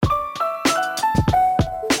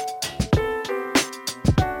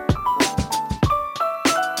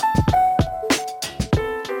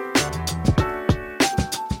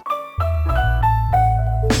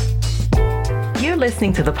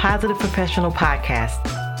listening to the Positive Professional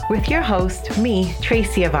Podcast with your host, me,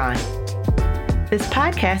 Tracy Yvonne. This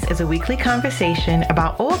podcast is a weekly conversation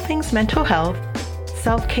about all things mental health,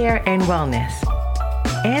 self-care, and wellness.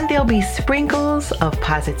 And there'll be sprinkles of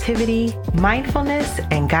positivity, mindfulness,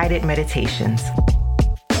 and guided meditations.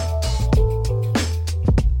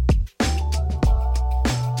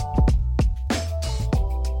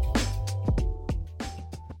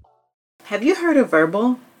 Have you heard of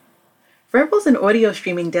Verbal? Verbal's an audio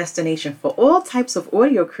streaming destination for all types of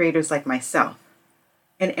audio creators like myself,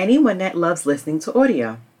 and anyone that loves listening to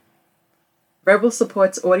audio. Verbal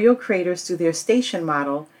supports audio creators through their station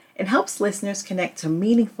model and helps listeners connect to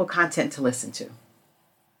meaningful content to listen to.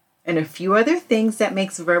 And a few other things that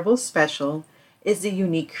makes Verbal special is the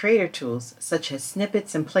unique creator tools such as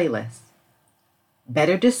snippets and playlists,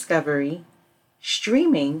 better discovery,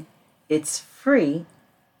 streaming, it's free,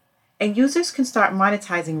 and users can start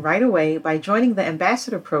monetizing right away by joining the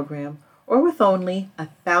Ambassador program or with only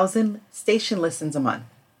 1,000 station listens a month.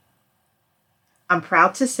 I'm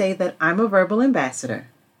proud to say that I'm a Verbal ambassador,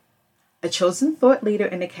 a chosen thought leader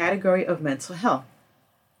in the category of mental health.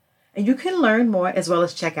 And you can learn more as well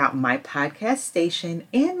as check out my podcast station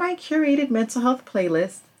and my curated mental health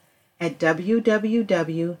playlist at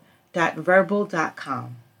www.verbal.com.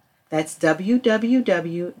 That's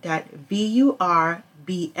www.verbl.com.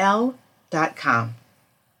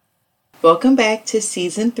 Welcome back to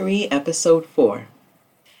Season 3, Episode 4.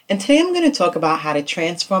 And today I'm going to talk about how to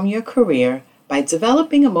transform your career by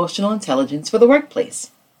developing emotional intelligence for the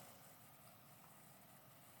workplace.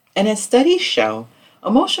 And as studies show,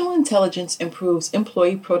 emotional intelligence improves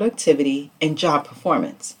employee productivity and job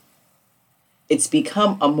performance. It's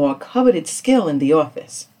become a more coveted skill in the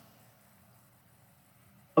office.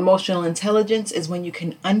 Emotional intelligence is when you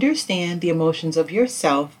can understand the emotions of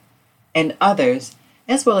yourself and others,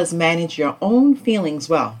 as well as manage your own feelings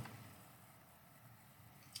well.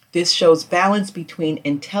 This shows balance between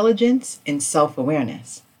intelligence and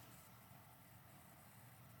self-awareness.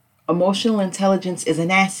 Emotional intelligence is an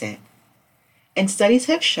asset, and studies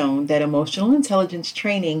have shown that emotional intelligence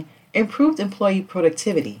training improved employee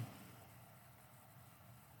productivity.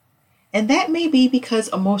 And that may be because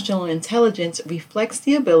emotional intelligence reflects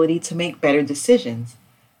the ability to make better decisions,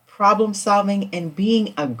 problem solving, and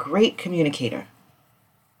being a great communicator.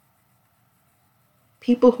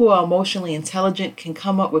 People who are emotionally intelligent can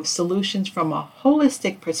come up with solutions from a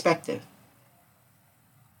holistic perspective.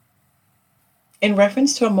 In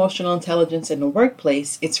reference to emotional intelligence in the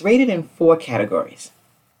workplace, it's rated in 4 categories.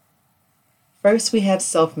 First, we have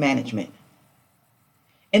self-management.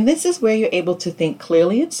 And this is where you're able to think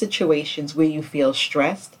clearly in situations where you feel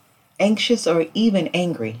stressed, anxious, or even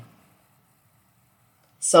angry.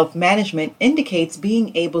 Self-management indicates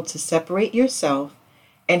being able to separate yourself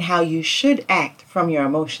and how you should act from your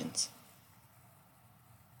emotions.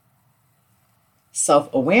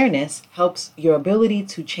 Self-awareness helps your ability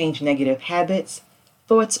to change negative habits,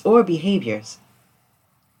 thoughts, or behaviors.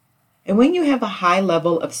 And when you have a high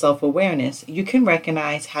level of self-awareness, you can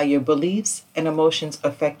recognize how your beliefs and emotions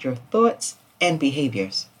affect your thoughts and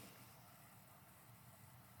behaviors.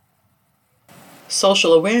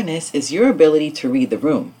 Social awareness is your ability to read the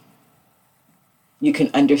room. You can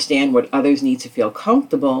understand what others need to feel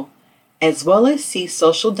comfortable, as well as see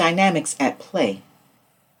social dynamics at play.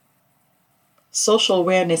 Social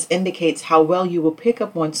awareness indicates how well you will pick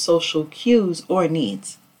up on social cues or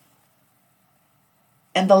needs.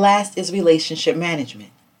 And the last is relationship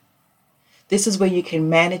management. This is where you can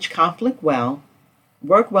manage conflict well,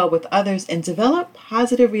 work well with others, and develop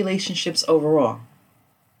positive relationships overall.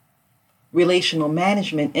 Relational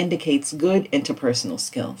management indicates good interpersonal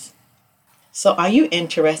skills. So are you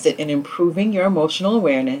interested in improving your emotional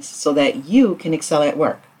awareness so that you can excel at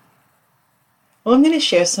work? Well, I'm going to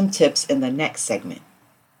share some tips in the next segment.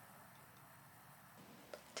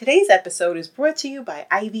 Today's episode is brought to you by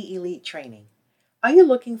Ivy Elite Training. Are you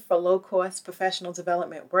looking for low-cost professional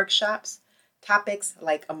development workshops, topics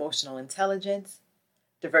like emotional intelligence,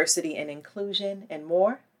 diversity and inclusion, and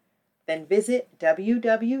more? Then visit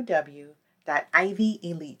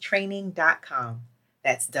www.ivyelitetraining.com.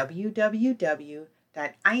 That's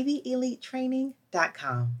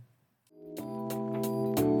www.ivyelitetraining.com.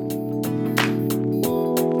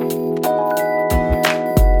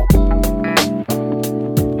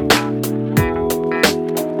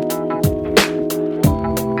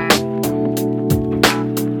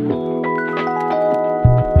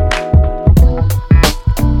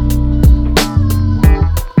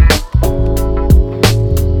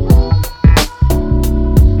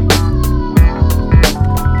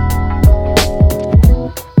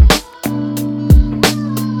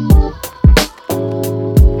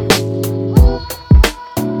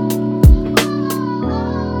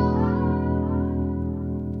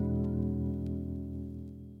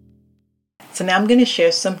 So now I'm going to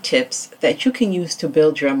share some tips that you can use to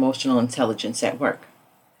build your emotional intelligence at work.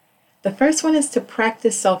 The first one is to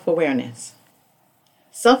practice self-awareness.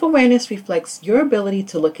 Self-awareness reflects your ability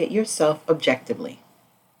to look at yourself objectively.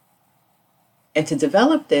 And to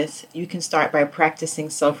develop this, you can start by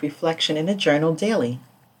practicing self-reflection in a journal daily.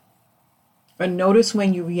 Or notice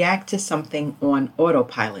when you react to something on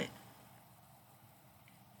autopilot.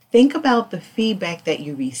 Think about the feedback that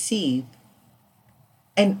you receive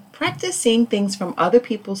and practice seeing things from other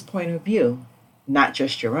people's point of view, not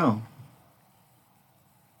just your own.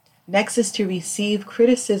 Next is to receive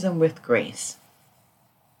criticism with grace.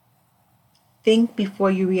 Think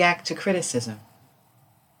before you react to criticism.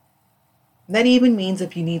 That even means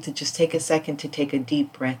if you need to just take a second to take a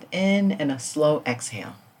deep breath in and a slow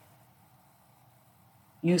exhale.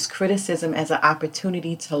 Use criticism as an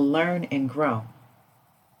opportunity to learn and grow.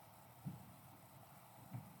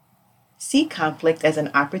 See conflict as an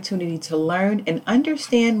opportunity to learn and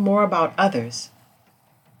understand more about others.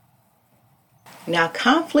 Now,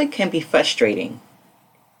 conflict can be frustrating,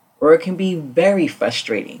 or it can be very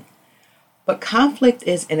frustrating, but conflict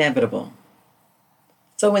is inevitable.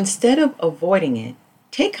 So instead of avoiding it,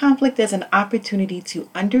 take conflict as an opportunity to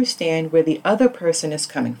understand where the other person is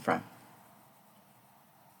coming from.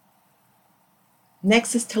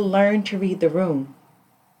 Next is to learn to read the room.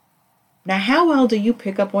 Now, how well do you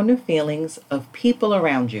pick up on the feelings of people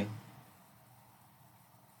around you?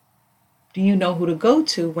 Do you know who to go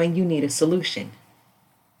to when you need a solution?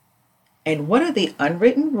 And what are the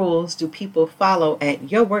unwritten rules do people follow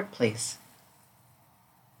at your workplace?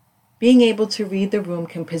 Being able to read the room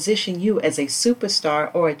can position you as a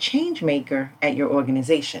superstar or a change maker at your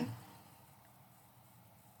organization.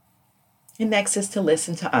 And next is to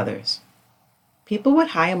listen to others. People with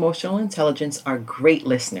high emotional intelligence are great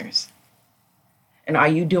listeners. And are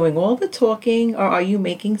you doing all the talking, or are you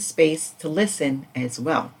making space to listen as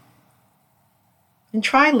well? And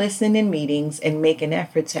try listening in meetings and make an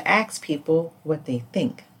effort to ask people what they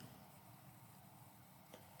think.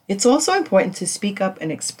 It's also important to speak up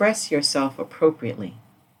and express yourself appropriately.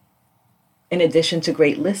 In addition to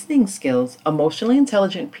great listening skills, emotionally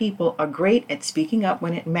intelligent people are great at speaking up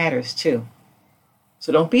when it matters too.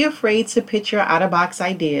 So don't be afraid to pitch your out-of-box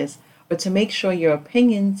ideas or to make sure your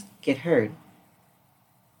opinions get heard.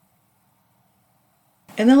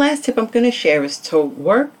 And the last tip I'm going to share is to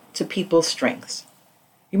work to people's strengths.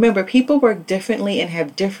 Remember, people work differently and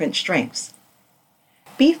have different strengths.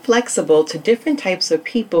 Be flexible to different types of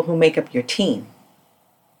people who make up your team.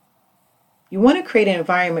 You want to create an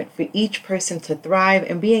environment for each person to thrive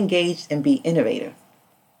and be engaged and be innovative.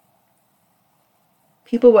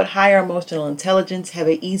 People with higher emotional intelligence have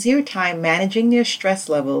an easier time managing their stress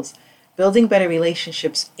levels, building better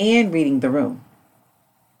relationships, and reading the room.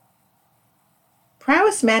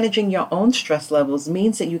 Prowess managing your own stress levels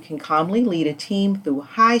means that you can calmly lead a team through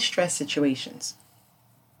high-stress situations.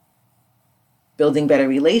 Building better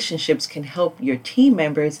relationships can help your team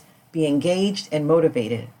members be engaged and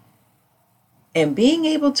motivated. And being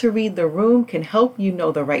able to read the room can help you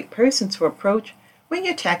know the right person to approach when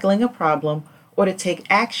you're tackling a problem or to take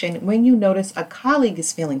action when you notice a colleague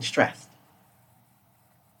is feeling stressed.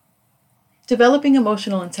 Developing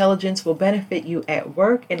emotional intelligence will benefit you at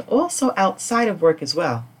work and also outside of work as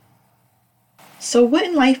well. So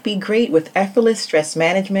wouldn't life be great with effortless stress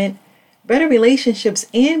management, better relationships,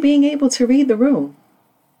 and being able to read the room?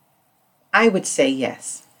 I would say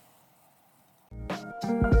yes.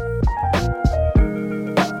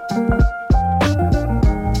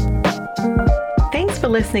 Thanks for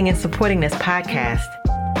listening and supporting this podcast.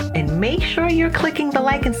 And make sure you're clicking the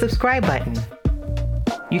like and subscribe button.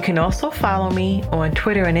 You can also follow me on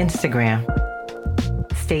Twitter and Instagram.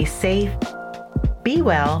 Stay safe, be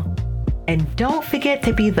well, and don't forget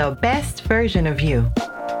to be the best version of you.